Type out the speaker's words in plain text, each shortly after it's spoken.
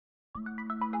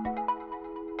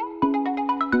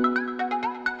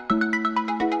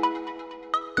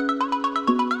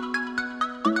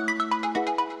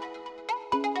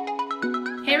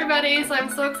everybody! So I'm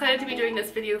so excited to be doing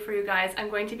this video for you guys. I'm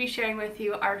going to be sharing with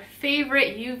you our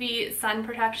favorite UV sun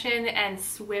protection and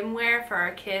swimwear for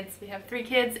our kids. We have 3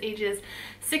 kids, ages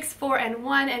 6, 4, and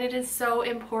 1, and it is so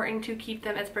important to keep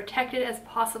them as protected as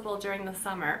possible during the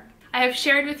summer. I have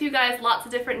shared with you guys lots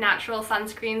of different natural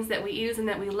sunscreens that we use and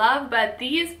that we love, but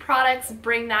these products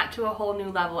bring that to a whole new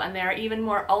level, and they are even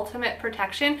more ultimate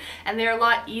protection, and they're a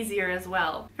lot easier as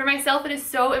well. For myself, it is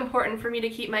so important for me to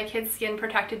keep my kids' skin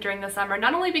protected during the summer,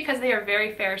 not only because they are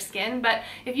very fair skin, but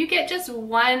if you get just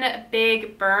one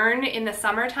big burn in the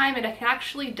summertime, it can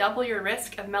actually double your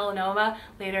risk of melanoma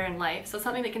later in life. So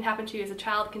something that can happen to you as a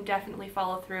child can definitely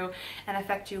follow through and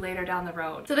affect you later down the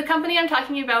road. So the company I'm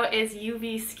talking about is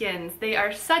SKINZ. They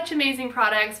are such amazing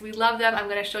products. We love them. I'm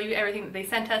going to show you everything that they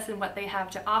sent us and what they have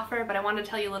to offer, but I want to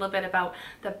tell you a little bit about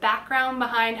the background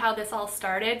behind how this all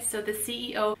started. So the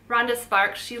CEO, Rhonda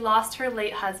Sparks, she lost her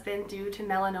late husband due to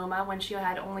melanoma when she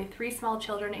had only 3 small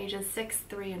children, ages 6,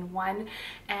 3, and 1.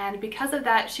 And because of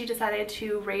that, she decided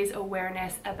to raise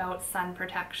awareness about sun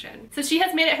protection. So she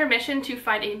has made it her mission to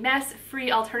find a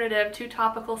mess-free alternative to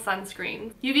topical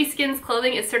sunscreen. SKINZ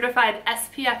clothing is certified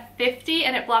SPF 50,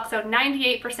 and it blocks out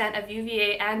 98% of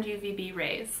UVA and UVB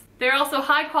rays. They're also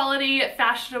high quality,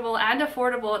 fashionable, and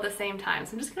affordable at the same time.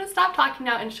 So I'm just gonna stop talking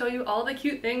now and show you all the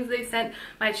cute things they sent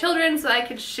my children so I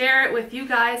could share it with you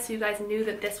guys so you guys knew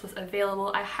that this was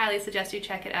available. I highly suggest you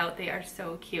check it out. They are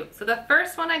so cute. So the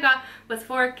first one I got was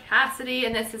for Cassidy,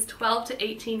 and this is 12 to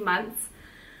 18 months.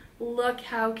 Look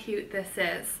how cute this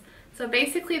is. So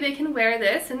basically they can wear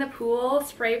this in the pool,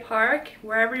 spray park,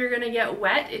 wherever you're gonna get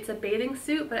wet. It's a bathing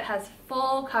suit, but it has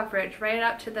full coverage right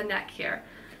up to the neck here.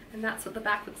 And that's what the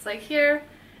back looks like here.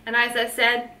 And as I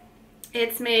said,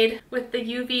 it's made with the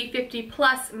UV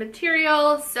 50+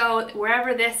 material, so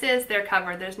wherever this is, they're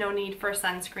covered. There's no need for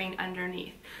sunscreen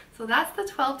underneath. So that's the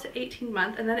 12 to 18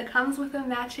 month, and then it comes with a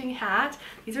matching hat.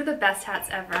 These are the best hats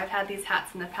ever. I've had these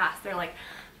hats in the past. They're like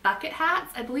bucket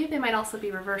hats. I believe they might also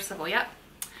be reversible. Yep.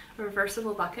 A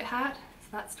reversible bucket hat.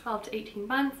 So that's 12 to 18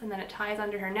 months, and then it ties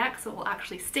under her neck so it will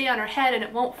actually stay on her head and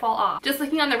it won't fall off. Just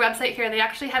looking on their website here, they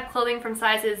actually have clothing from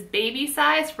sizes baby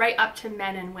size right up to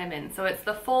men and women. So it's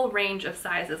the full range of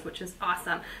sizes, which is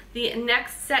awesome. The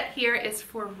next set here is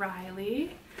for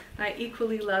Riley. I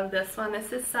equally love this one.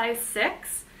 This is size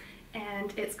 6,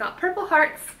 and it's got purple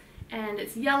hearts, and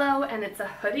it's yellow, and it's a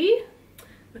hoodie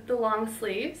with the long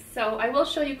sleeves. So I will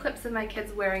show you clips of my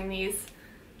kids wearing these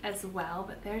as well,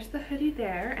 but there's the hoodie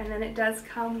there, and then it does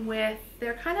come with,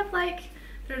 they're kind of like,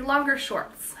 they're longer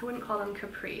shorts. I wouldn't call them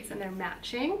capris, and they're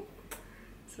matching.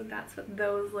 So that's what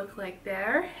those look like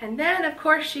there. And then of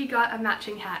course she got a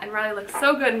matching hat, and Riley looks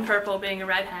so good in purple being a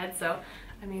redhead, so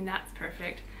I mean that's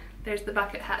perfect. There's the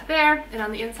bucket hat there, and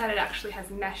on the inside it actually has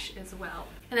mesh as well.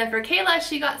 And then for Kayla,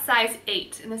 she got size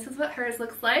 8, and this is what hers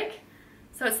looks like.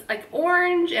 So it's like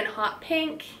orange and hot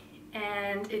pink,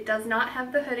 and it does not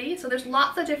have the hoodie. So there's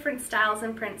lots of different styles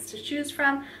and prints to choose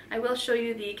from. I will show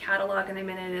you the catalog in a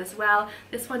minute as well.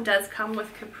 This one does come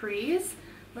with capris.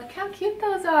 Look how cute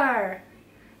those are.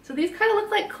 So these kind of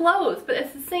look like clothes, but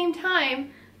at the same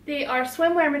time, they are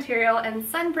swimwear material and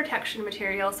sun protection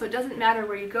material, so it doesn't matter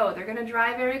where you go. They're gonna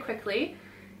dry very quickly,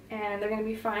 and they're gonna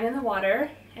be fine in the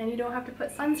water, and you don't have to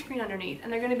put sunscreen underneath,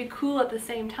 and they're gonna be cool at the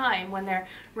same time when they're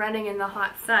running in the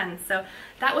hot sun. So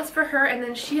that was for her, and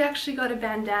then she actually got a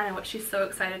bandana, which she's so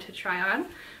excited to try on.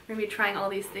 We're gonna be trying all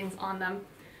these things on them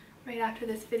right after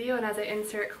this video and as I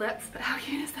insert clips, but how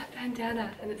cute is that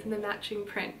bandana? And it's in the matching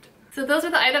print. So those are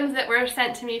the items that were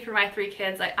sent to me for my 3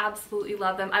 kids. I absolutely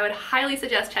love them. I would highly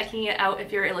suggest checking it out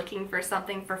if you're looking for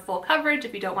something for full coverage,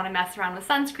 if you don't want to mess around with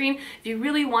sunscreen, if you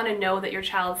really want to know that your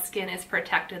child's skin is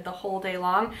protected the whole day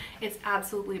long. It's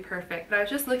absolutely perfect. But I was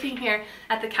just looking here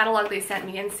at the catalog they sent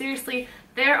me, and seriously,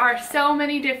 there are so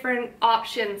many different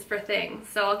options for things.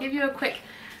 So I'll give you a quick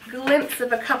glimpse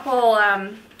of a couple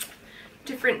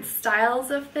different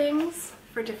styles of things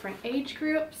for different age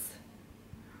groups.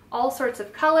 All sorts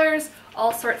of colors,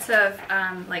 all sorts of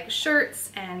like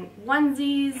shirts and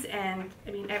onesies, and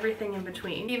I mean everything in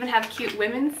between. You even have cute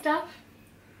women's stuff.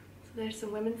 So there's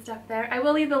some women's stuff there. I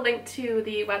will leave a link to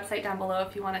the website down below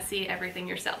if you want to see everything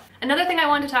yourself. Another thing I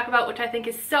wanted to talk about, which I think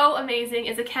is so amazing,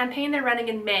 is a campaign they're running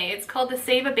in May. It's called the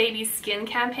Save a Baby's Skin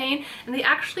campaign, and they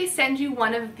actually send you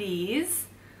one of these.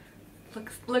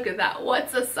 Look at that.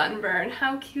 What's a sunburn?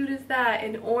 How cute is that?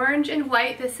 In orange and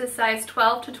white, this is size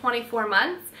 12 to 24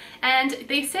 months. And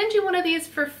they send you one of these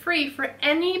for free for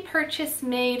any purchase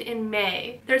made in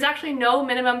May. There's actually no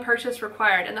minimum purchase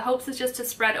required, and the hopes is just to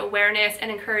spread awareness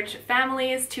and encourage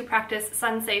families to practice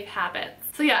sun-safe habits.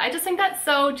 So yeah, I just think that's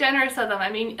so generous of them. I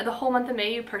mean, the whole month of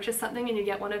May you purchase something and you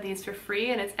get one of these for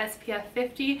free, and it's SPF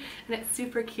 50 and it's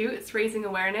super cute. It's raising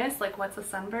awareness, like what's a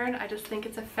sunburn? I just think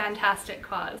it's a fantastic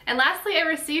cause. And lastly, I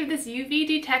received this UV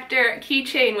detector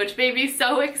keychain, which made me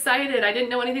so excited. I didn't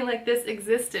know anything like this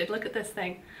existed. Look at this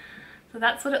thing. So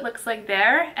that's what it looks like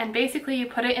there, and basically you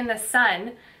put it in the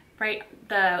sun, right?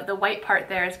 The white part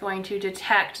there is going to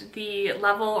detect the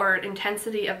level or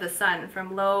intensity of the sun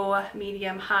from low,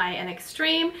 medium, high, and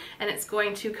extreme, and it's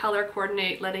going to color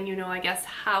coordinate, letting you know, I guess,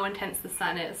 how intense the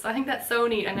sun is. So I think that's so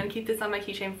neat. I'm going to keep this on my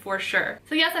keychain for sure.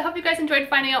 So yes, I hope you guys enjoyed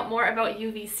finding out more about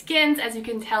UV skins. As you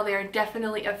can tell, they are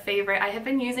definitely a favorite. I have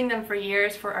been using them for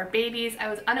years for our babies. I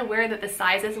was unaware that the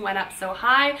sizes went up so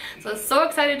high, so I was so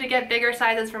excited to get bigger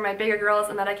sizes for my bigger girls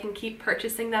and that I can keep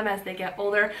purchasing them as they get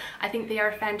older. I think they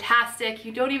are fantastic.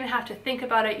 You don't even have to think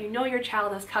about it. You know your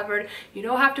child is covered. You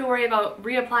don't have to worry about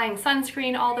reapplying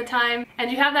sunscreen all the time. And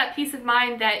you have that peace of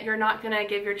mind that you're not gonna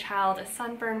give your child a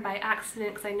sunburn by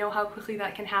accident, because I know how quickly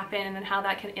that can happen and then how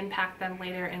that can impact them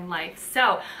later in life.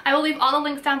 So I will leave all the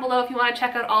links down below if you want to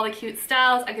check out all the cute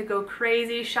styles. I could go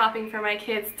crazy shopping for my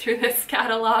kids through this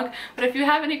catalog. But if you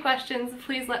have any questions,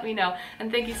 please let me know.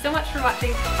 And thank you so much for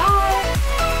watching.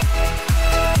 Bye!